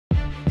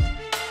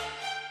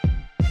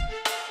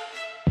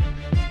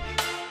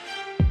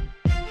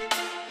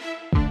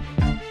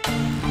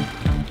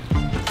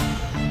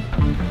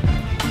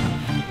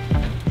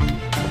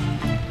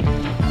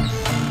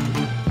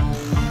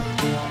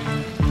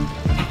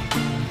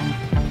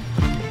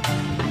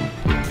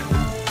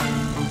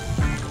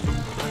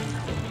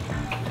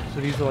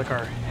are like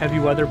our heavy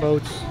weather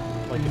boats.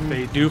 Like if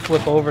they do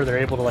flip over, they're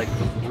able to like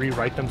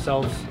rewrite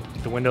themselves.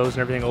 The windows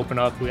and everything open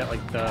up. We got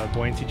like the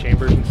buoyancy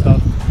chambers and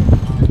stuff.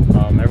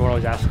 Everyone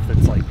always asks if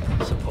it's like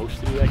supposed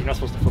to do that. You're not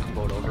supposed to flip the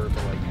boat over,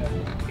 but like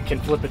it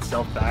can flip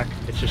itself back.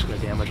 It's just going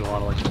to damage a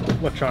lot of like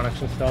electronics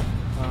and stuff.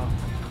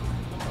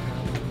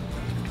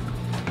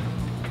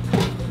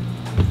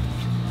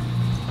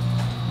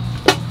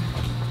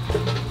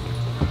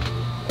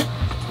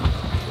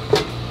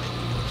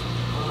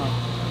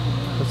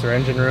 That's our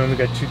engine room. We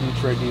got 2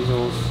 Detroit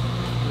diesels. Look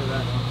at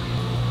that.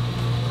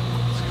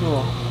 It's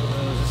cool.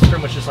 This is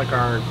pretty much just like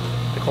our,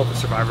 they call it the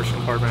survivor's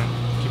compartment.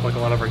 Keep like a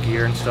lot of our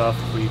gear and stuff.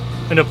 We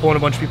end up pulling a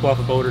bunch of people off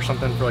a boat or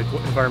something for like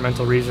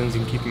environmental reasons.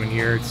 You can keep them in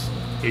here. It's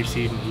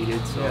AC and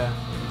heated. So yeah.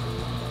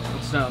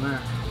 What's down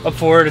there? Up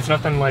forward, it's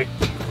nothing like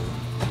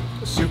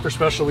super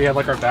special. We have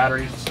like our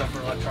batteries and stuff for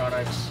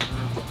electronics.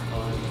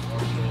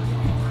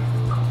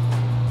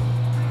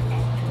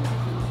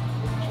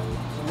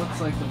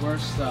 What's like the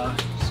worst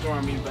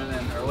storm you've been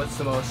in, or what's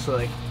the most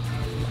like?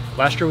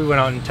 Last year we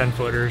went out in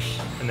 10-footers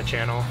in the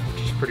channel,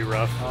 which is pretty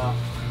rough.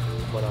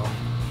 But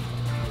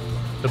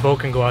the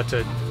boat can go out to,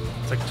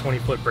 it's like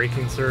 20-foot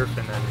breaking surf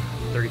and then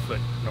 30-foot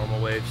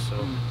normal waves.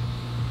 So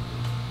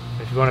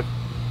if you want to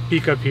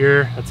peek up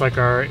here, that's like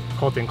our,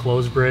 called the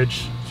enclosed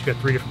bridge. So you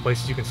got 3 different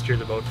places you can steer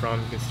the boat from.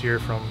 You can steer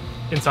from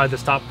inside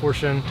this top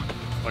portion,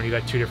 or you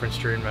got 2 different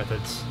steering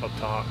methods up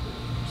top.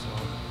 So.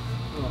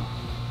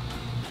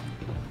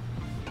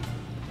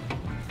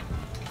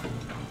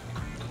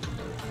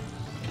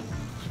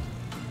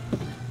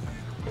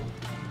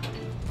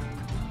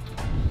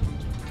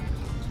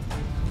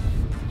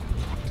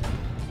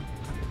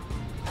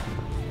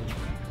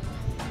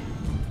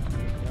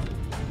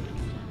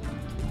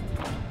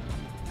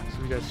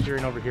 We got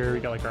steering over here. We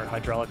got like our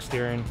hydraulic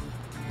steering,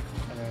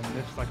 and then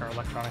this is like our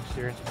electronic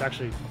steering. It's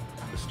actually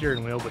the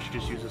steering wheel, but you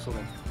just use this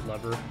little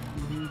lever.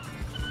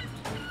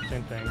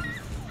 Same thing.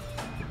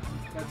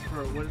 That's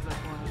for, what is that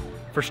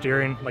for? For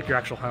steering, like your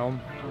actual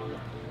helm.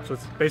 So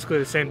it's basically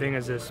the same thing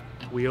as this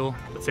wheel.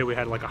 Let's say we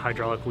had like a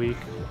hydraulic leak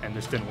and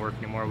this didn't work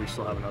anymore. We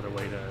still have another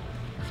way to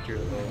steer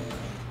the boat.